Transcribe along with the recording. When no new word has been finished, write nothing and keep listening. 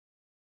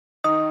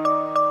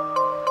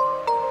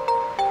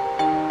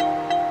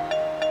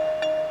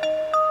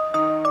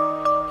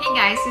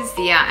guys, it's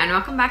Dia and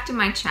welcome back to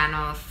my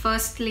channel.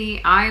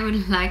 Firstly, I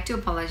would like to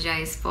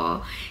apologize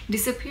for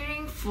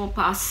disappearing for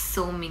past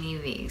so many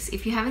weeks.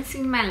 If you haven't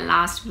seen my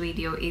last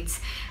video,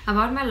 it's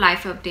about my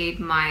life update,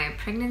 my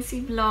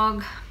pregnancy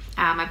vlog,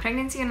 my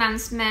pregnancy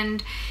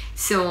announcement.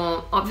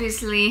 So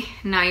obviously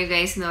now you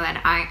guys know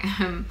that I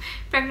am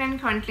pregnant.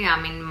 Currently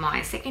I'm in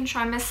my second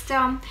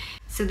trimester.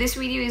 So this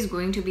video is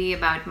going to be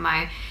about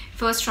my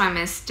first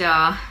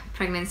trimester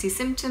pregnancy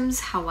symptoms,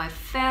 how I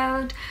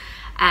felt,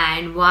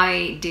 and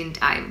why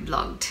didn't I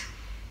vlogged.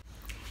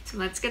 So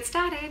let's get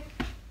started.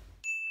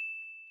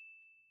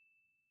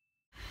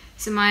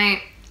 So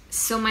my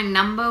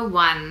number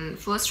one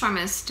first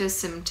trimester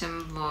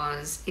symptom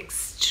was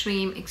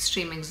extreme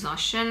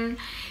exhaustion.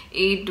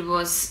 It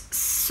was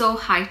so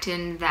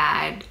heightened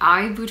that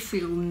I would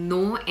feel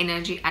no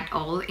energy at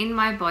all in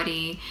my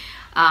body.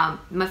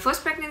 My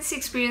first pregnancy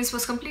experience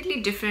was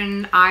completely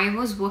different. I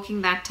was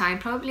working that time.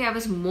 Probably I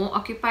was more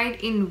occupied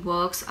in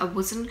work, so I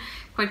wasn't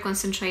quite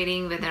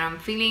concentrating whether I'm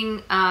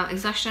feeling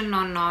exhaustion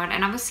or not,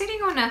 and I was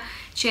sitting on a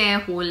chair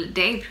whole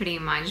day pretty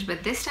much.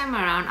 But this time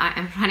around I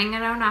am running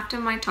around after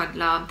my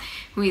toddler,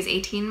 who is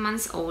 18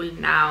 months old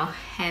now,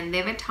 and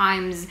there were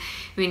times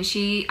when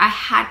I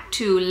had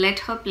to let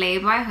her play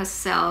by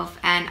herself,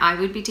 and I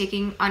would be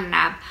taking a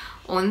nap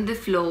on the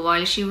floor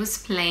while she was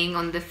playing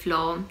on the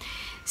floor.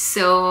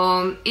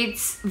 So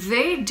it's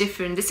very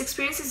different. This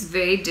experience is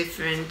very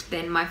different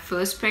than my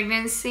first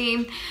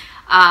pregnancy.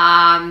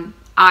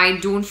 I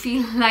don't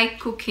feel like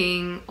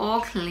cooking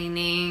or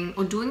cleaning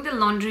or doing the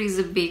laundry is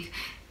a big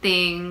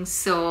thing.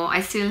 So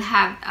I still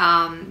have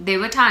there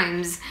were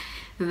times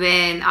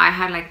when I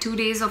had like 2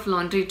 days of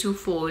laundry to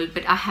fold,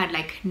 but I had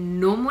like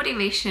no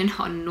motivation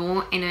or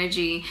no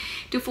energy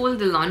to fold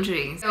the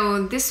laundry.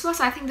 So this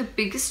was, I think, the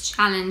biggest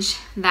challenge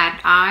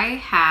that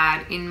I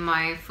had in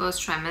my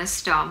first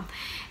trimester,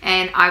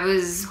 and I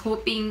was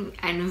hoping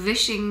and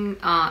wishing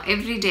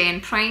every day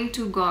and praying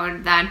to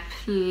God that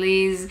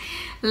please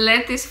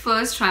let this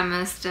first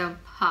trimester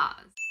pass.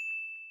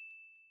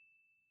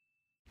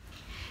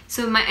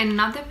 So my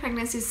another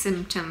pregnancy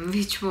symptom,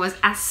 which was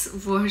as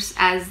worse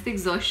as the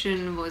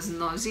exhaustion, was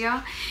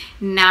nausea.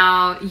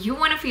 Now you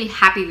want to feel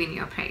happy when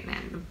you're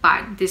pregnant,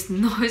 but this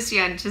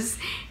nausea just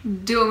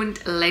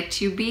don't let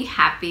you be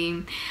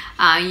happy.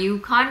 You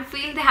can't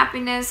feel the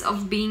happiness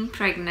of being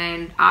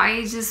pregnant.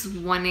 I just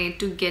wanted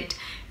to get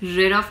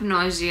rid of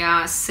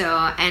nausea,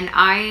 and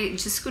I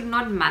just could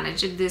not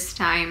manage it this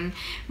time.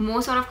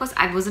 Most of course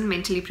I wasn't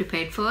mentally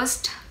prepared.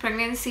 First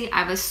pregnancy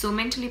I was so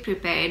mentally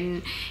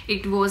prepared.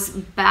 It was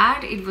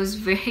bad, it was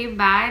very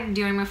bad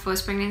during my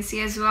first pregnancy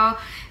as well,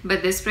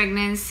 but this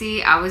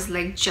pregnancy I was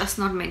like just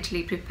not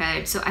mentally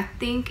prepared. So I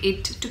think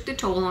it took the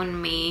toll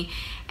on me,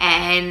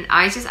 and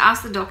I just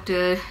asked the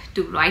doctor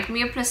to write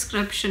me a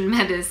prescription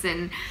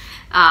medicine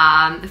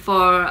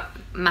for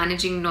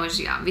managing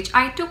nausea, which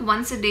I took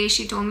once a day.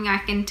 She told me I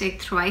can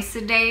take thrice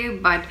a day,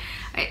 but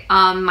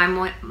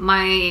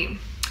my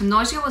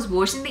nausea was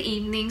worse in the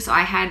evening, so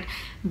I had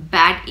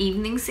bad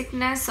evening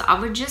sickness. So I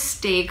would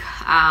just take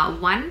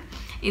one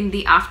in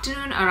the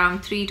afternoon around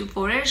 3 to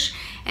 4ish,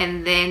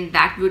 and then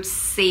that would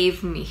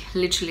save me,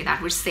 literally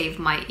that would save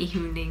my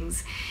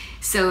evenings.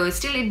 So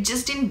still it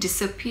just didn't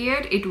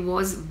disappear. It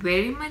was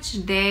very much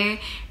there,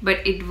 but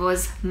it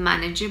was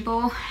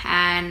manageable,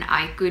 and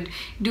I could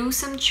do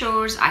some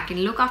chores, I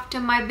can look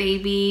after my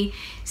baby.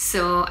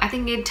 So I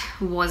think it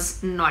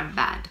was not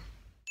bad.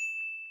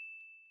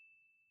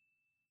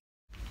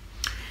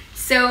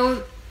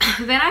 So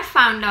when I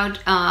found out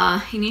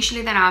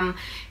initially that I'm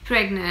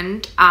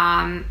pregnant,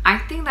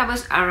 I think that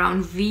was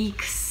around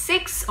week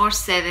 6 or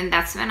 7.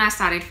 That's when I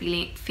started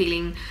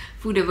feeling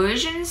food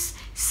aversions.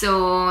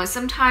 So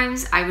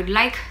sometimes I would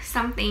like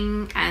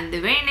something, and the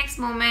very next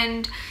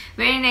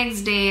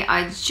day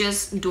I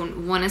just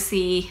don't want to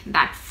see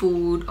that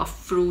food or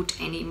fruit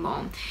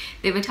anymore.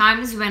 There were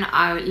times when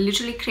I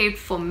literally craved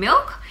for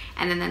milk,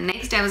 and then the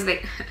next day I was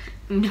like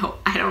no,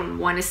 I don't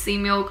want to see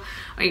milk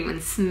or even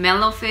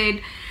smell of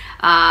it.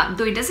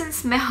 Though it doesn't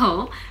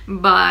smell,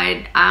 but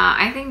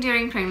I think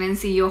during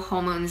pregnancy your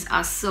hormones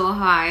are so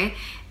high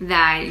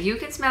that you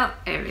can smell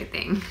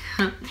everything.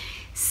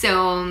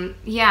 So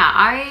yeah,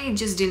 I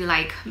just didn't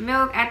like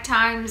milk at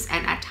times,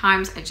 and at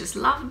times I just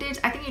loved it.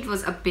 I think it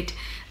was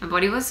my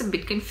body was a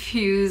bit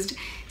confused.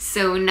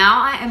 So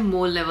now I am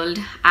more leveled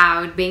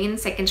out, being in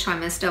second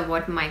trimester,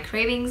 what my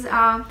cravings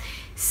are.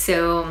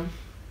 So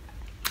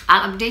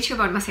I'll update you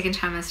about my second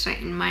trimester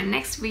in my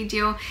next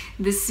video.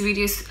 This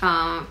video is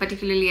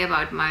particularly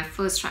about my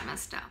first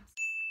trimester.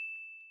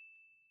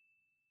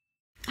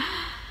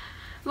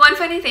 One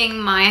funny thing,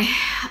 my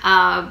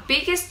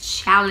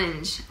biggest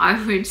challenge,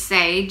 I would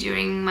say,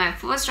 during my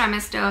first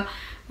trimester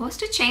was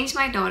to change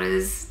my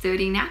daughter's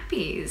dirty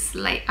nappies.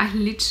 Like, I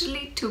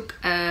literally took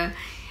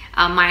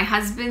my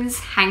husband's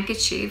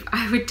handkerchief,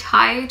 I would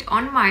tie it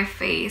on my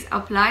face,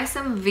 apply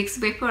some Vicks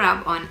Vapor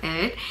Rub on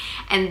it,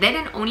 and then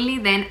and only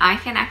then I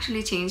can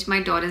actually change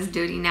my daughter's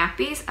dirty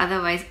nappies.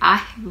 Otherwise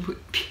I would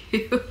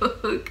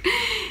puke.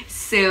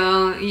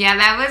 So yeah,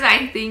 that was,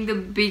 I think, the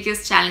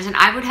biggest challenge, and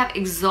I would have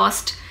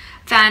exhaust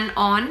fan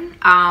on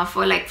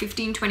for like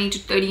 15, 20 to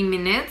 30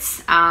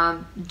 minutes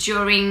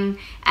during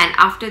and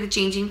after the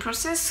changing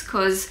process,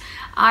 because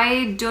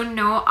I don't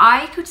know,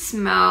 I could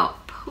smell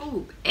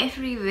poop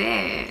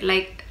everywhere.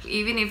 Like,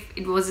 even if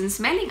it wasn't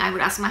smelling, I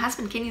would ask my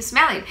husband, can you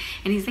smell it?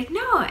 And he's like,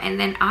 no. And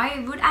then I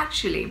would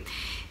actually.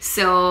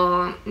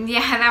 So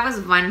yeah, that was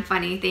one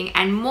funny thing.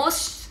 And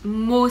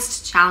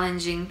most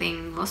challenging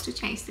thing was to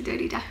change the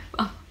dirty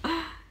diaper.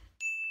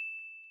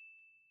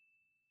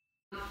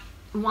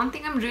 One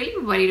thing I'm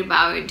really worried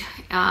about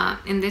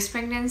in this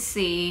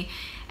pregnancy,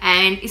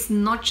 and it's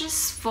not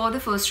just for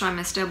the first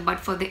trimester but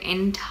for the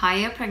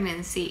entire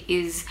pregnancy,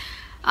 is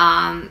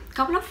a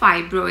couple of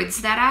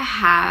fibroids that I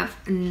have,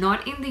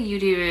 not in the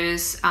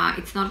uterus.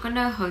 It's not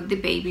gonna hurt the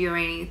baby or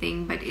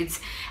anything, but it's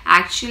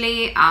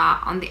actually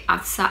on the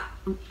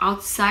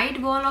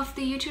outside wall of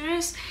the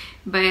uterus.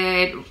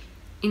 But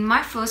in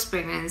my first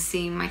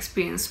pregnancy, my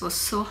experience was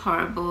so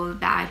horrible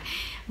that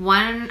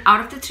 1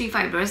 out of the 3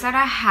 fibroids that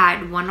I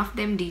had, one of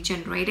them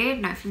degenerated.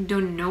 Now, if you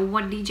don't know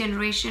what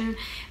degeneration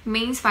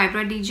means,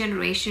 fibroid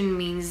degeneration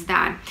means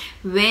that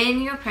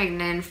when you're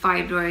pregnant,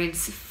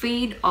 fibroids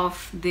feed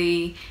off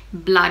the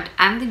blood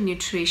and the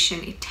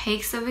nutrition. It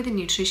takes away the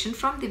nutrition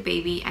from the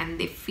baby and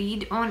they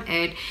feed on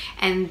it,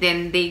 and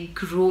then they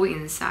grow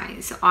in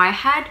size. So I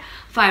had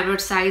fibroid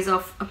size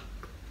of a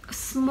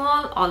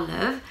small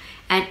olive,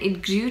 and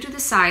it grew to the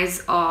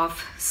size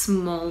of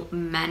small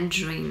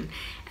mandarin,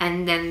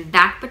 and then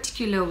that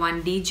particular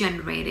one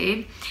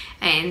degenerated,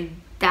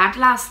 and that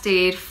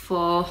lasted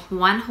for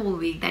 1 whole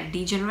week, that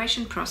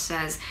degeneration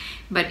process.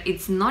 But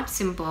it's not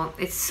simple,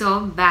 it's so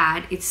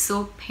bad, it's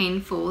so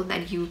painful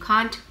that you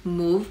can't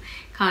move,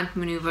 can't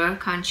maneuver,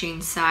 can't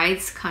change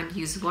sides, can't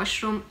use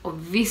washroom,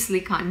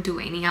 obviously can't do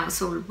any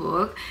household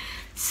work.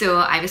 So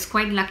I was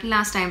quite lucky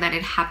last time that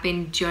it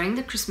happened during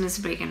the Christmas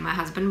break, and my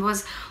husband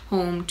was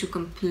home to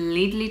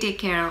completely take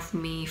care of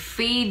me,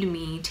 feed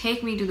me,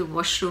 take me to the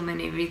washroom and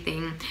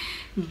everything.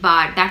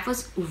 But that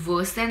was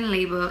worse than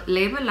labor.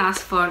 Labor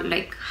lasts for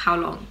like how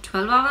long?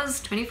 12 hours,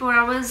 24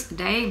 hours a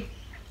day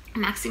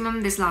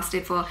maximum. This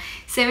lasted for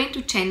 7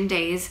 to 10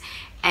 days,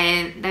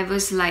 and that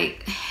was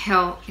like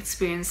hell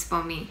experience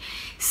for me.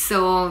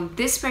 So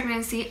this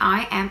pregnancy,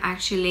 I am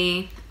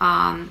actually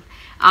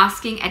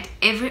asking at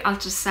every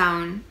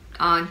ultrasound,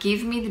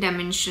 give me the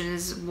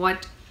dimensions,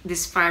 what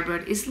this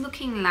fibroid is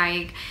looking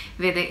like,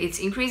 whether it's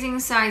increasing in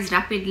size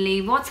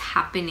rapidly, what's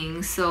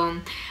happening.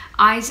 So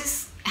I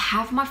just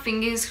have my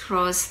fingers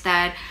crossed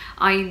that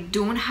I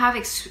don't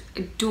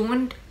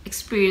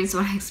experience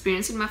what I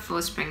experienced in my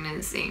first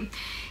pregnancy.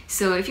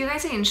 So if you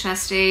guys are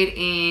interested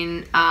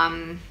in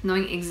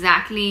knowing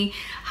exactly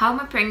how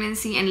my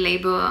pregnancy and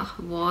labor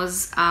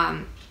was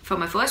for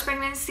my first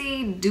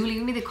pregnancy, do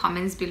leave me the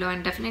comments below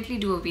and definitely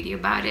do a video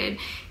about it,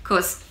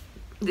 because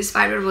this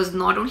fibroid was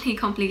not only a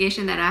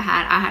complication that I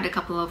had a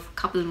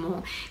couple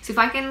more. So if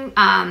I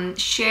can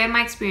share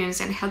my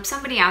experience and help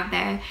somebody out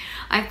there,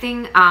 I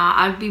think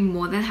I'll be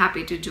more than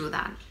happy to do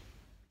that.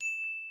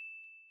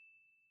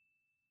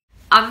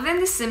 Other than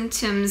the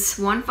symptoms,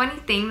 one funny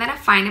thing that I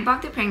find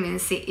about the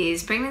pregnancy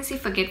is pregnancy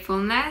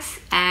forgetfulness,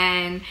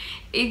 and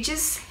it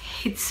just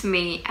hits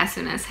me as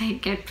soon as I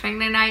get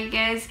pregnant, I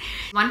guess.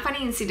 One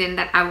funny incident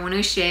that I want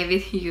to share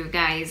with you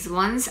guys.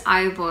 Once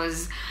I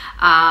was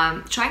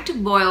trying to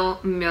boil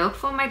milk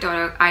for my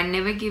daughter. I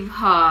never give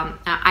her,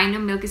 I know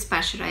milk is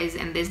pasteurized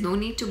and there's no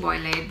need to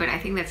boil it, but I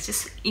think that's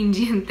just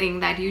Indian thing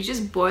that you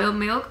just boil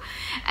milk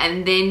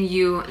and then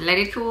you let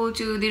it cool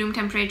to the room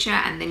temperature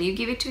and then you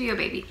give it to your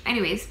baby.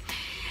 Anyways,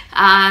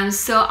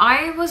 so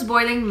I was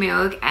boiling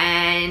milk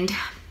and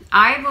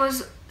I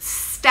was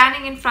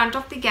standing in front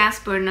of the gas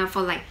burner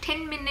for like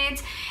 10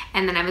 minutes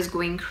and then I was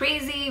going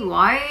crazy,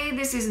 why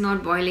this is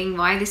not boiling,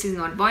 why this is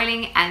not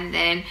boiling, and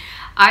then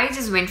I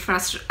just went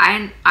frustrated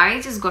and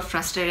I just got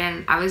frustrated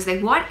and I was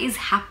like, what is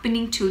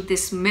happening to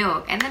this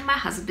milk? And then my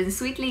husband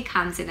sweetly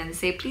comes in and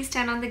say, please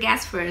turn on the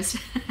gas first.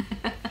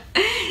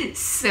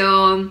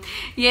 So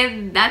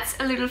yeah, that's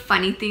a little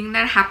funny thing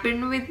that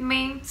happened with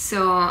me.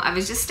 So I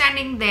was just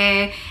standing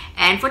there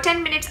and for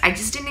 10 minutes I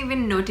just didn't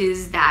even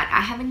notice that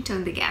I haven't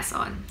turned the gas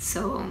on.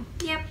 So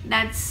yep,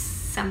 that's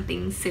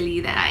something silly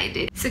that I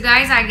did. So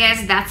guys, I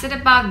guess that's it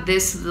about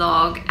this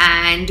vlog,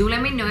 and do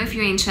let me know if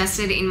you're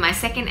interested in my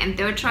second and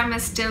third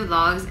trimester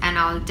vlogs, and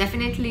I'll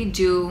definitely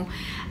do,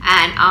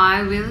 and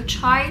I will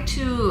try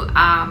to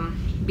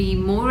be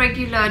more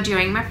regular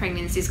during my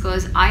pregnancies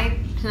because I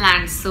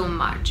planned so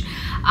much.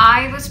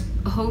 I was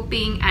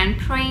hoping and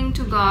praying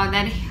to God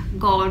that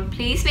God,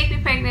 please make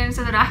me pregnant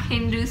so that I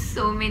can do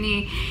so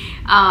many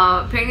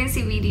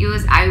pregnancy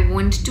videos. I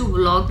want to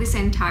vlog this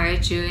entire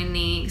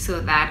journey so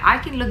that I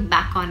can look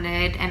back on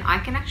it and I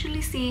can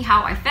actually see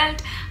how I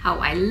felt, how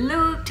I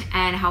looked,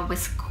 and how I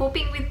was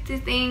coping with the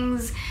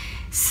things.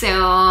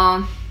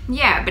 So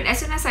yeah, but as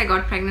soon as I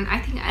got pregnant, I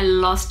think I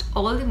lost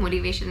all the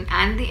motivation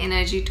and the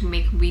energy to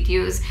make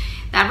videos.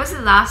 That was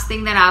the last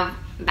thing that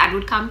that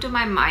would come to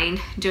my mind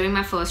during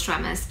my first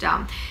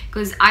trimester,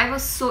 because I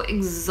was so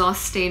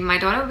exhausted. My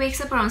daughter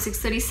wakes up around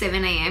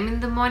 6:37 a.m. in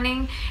the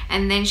morning,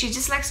 and then she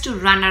just likes to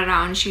run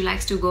around. She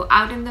likes to go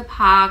out in the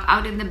park,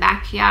 out in the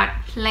backyard,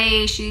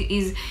 play. She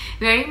is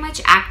very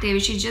much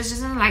active. She just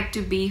doesn't like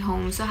to be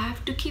home, so I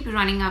have to keep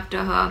running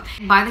after her.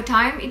 By the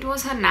time it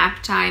was her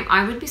nap time,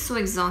 I would be so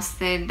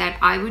exhausted that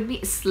I would be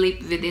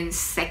asleep within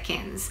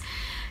seconds.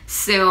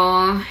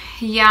 So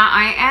yeah,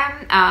 I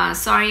am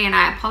sorry, and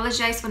I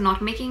apologize for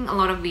not making a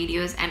lot of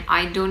videos, and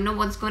I don't know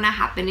what's gonna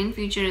happen in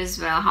future as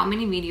well, how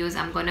many videos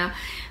I'm gonna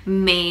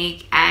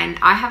make, and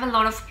I have a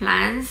lot of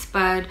plans,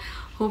 but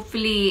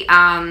hopefully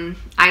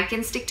I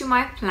can stick to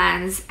my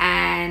plans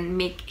and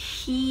make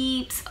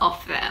heaps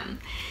of them.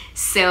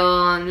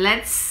 So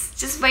let's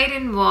just wait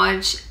and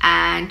watch.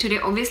 And today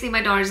obviously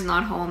my daughter is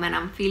not home, and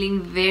I'm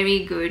feeling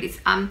very good. It's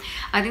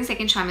I think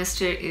second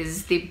trimester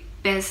is the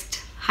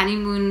best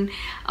honeymoon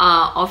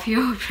of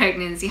your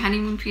pregnancy,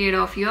 honeymoon period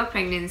of your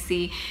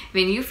pregnancy,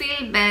 when you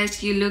feel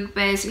best, you look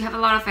best, you have a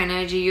lot of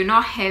energy, you're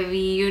not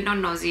heavy, you're not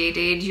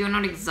nauseated, you're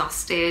not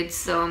exhausted.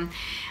 So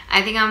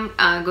I think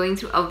I'm going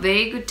through a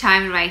very good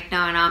time right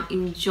now, and I'm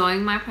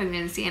enjoying my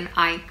pregnancy, and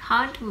I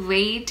can't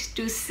wait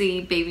to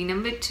see baby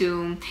number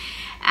 2.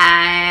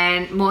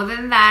 And more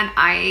than that,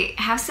 I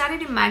have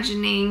started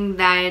imagining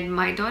that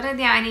my daughter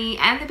Dhyani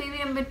and the baby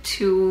number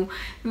 2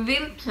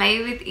 will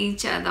play with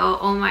each other.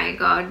 Oh my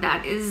god,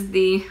 that is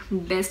the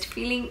best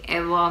feeling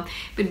ever.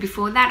 But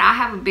before that, I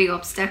have a big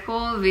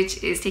obstacle,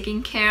 which is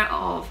taking care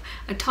of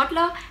a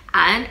toddler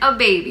and a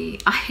baby.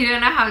 I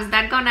don't know how is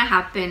that gonna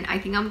happen. I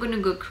think I'm gonna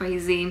go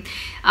crazy.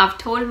 I've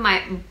told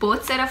my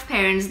both set of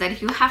parents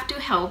that you have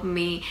to help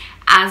me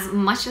as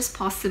much as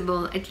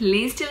possible, at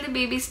least till the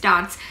baby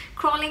starts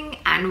crawling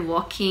and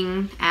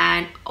walking,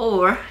 and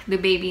or the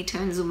baby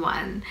turns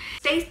 1.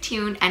 Stay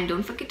tuned and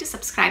don't forget to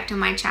subscribe to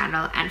my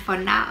channel. And for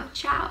now,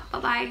 ciao, bye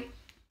bye.